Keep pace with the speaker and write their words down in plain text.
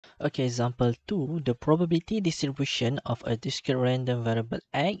Okay, example 2. The probability distribution of a discrete random variable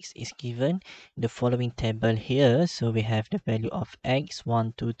x is given in the following table here. So we have the value of x,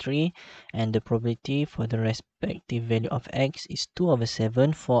 1, 2, 3, and the probability for the respective value of x is 2 over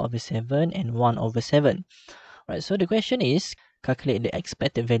 7, 4 over 7, and 1 over 7. Right, so the question is, calculate the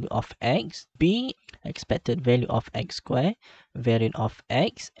expected value of x, b, expected value of x squared, variance of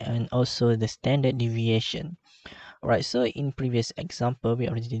x, and also the standard deviation. Alright, so in previous example, we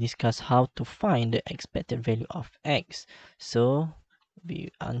already discussed how to find the expected value of x. So we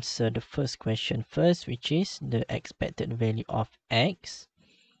answer the first question first, which is the expected value of x,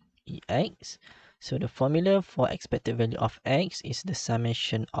 ex. So the formula for expected value of x is the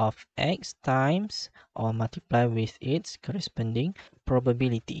summation of x times or multiply with its corresponding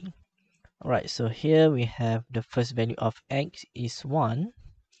probability. Alright, so here we have the first value of x is 1.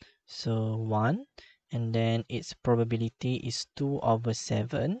 So 1, and then its probability is 2 over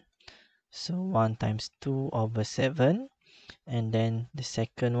 7. So 1 times 2 over 7. And then the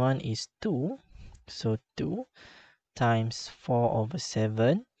second one is 2. So 2 times 4 over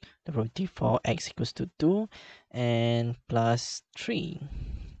 7. The probability for x equals to 2. And plus 3.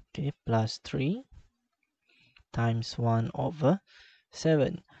 Okay, plus 3 times 1 over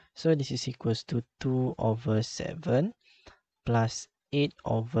 7. So this is equals to 2 over 7 plus 8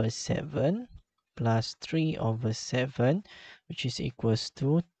 over 7 plus 3 over 7, which is equals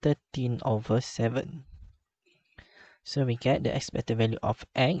to 13 over 7. So we get the expected value of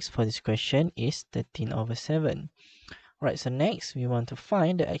x for this question is 13 over 7. Right, so next we want to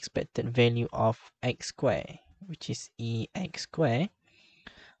find the expected value of x squared, which is ex squared.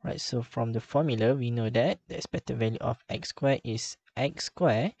 Right, so from the formula, we know that the expected value of x squared is x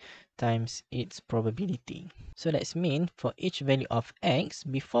squared times its probability. So that's mean for each value of x,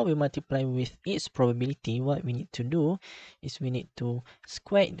 before we multiply with its probability, what we need to do is we need to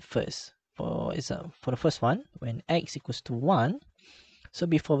square it first. For example, for the first one, when x equals to 1, so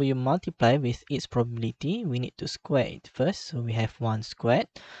before we multiply with its probability, we need to square it first. So we have 1 squared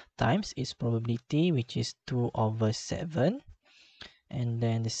times its probability, which is 2 over 7. And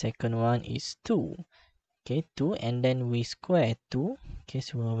then the second one is 2. Okay, 2, and then we square 2. Okay,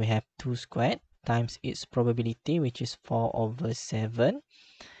 so we have 2 squared times its probability, which is 4 over 7,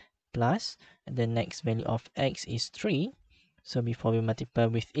 plus the next value of x is 3. So before we multiply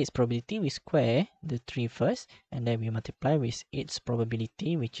with its probability, we square the 3 first, and then we multiply with its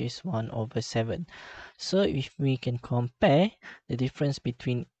probability, which is 1 over 7. So if we can compare the difference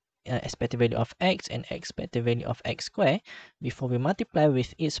between expected value of x and expected value of x squared, before we multiply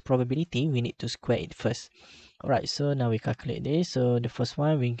with its probability, we need to square it first. Alright, so now we calculate this. So the first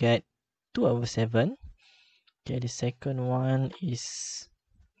one, we get 2 over 7. Okay, the second one is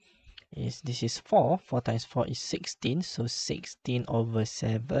this is 4. 4 times 4 is 16. So 16 over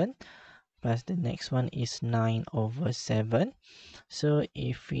 7. Plus the next one is 9 over 7. So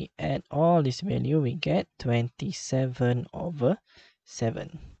if we add all this value, we get 27 over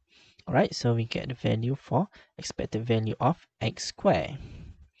 7. Alright, so we get the value for expected value of x squared.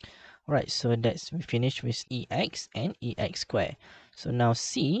 Alright, so that's we finish with ex and ex squared. So now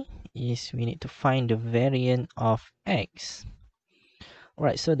C is we need to find the variance of x.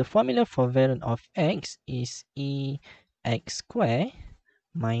 Alright, so the formula for variance of x is ex squared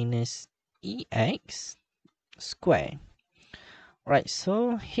minus ex squared. Right,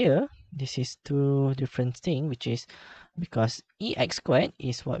 so here this is two different things, which is because ex squared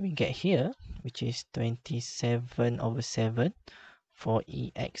is what we get here, which is 27 over 7 for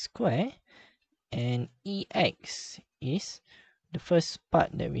ex squared, and ex is the first part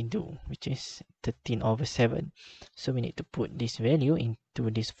that we do, which is 13 over 7. So we need to put this value into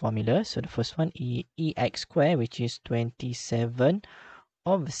this formula. So the first one ex squared, which is 27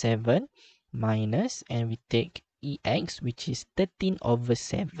 over 7 minus, and we take ex, which is 13 over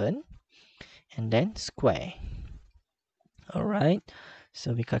 7, and then square. Alright,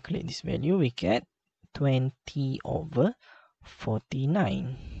 so we calculate this value, we get 20 over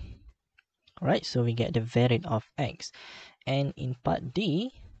 49. Alright, so we get the variance of x. And in part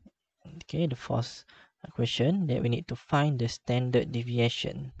D, okay, the fourth question, that we need to find the standard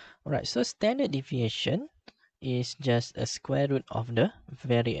deviation. Alright, so standard deviation is just a square root of the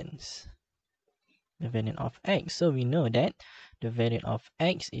variance. The variance of x. So we know that the variance of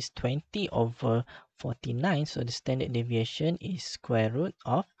x is 20 over 49. So the standard deviation is square root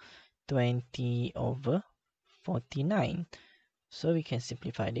of 20 over 49. So we can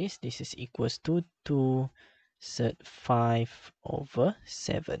simplify this. This is equals to 2 third 5 over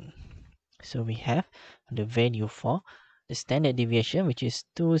 7. So we have the value for the standard deviation, which is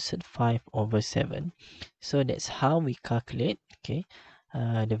 2 third 5 over 7. So that's how we calculate, okay,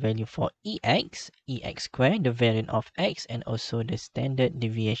 the value for ex squared, the variance of x, and also the standard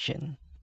deviation.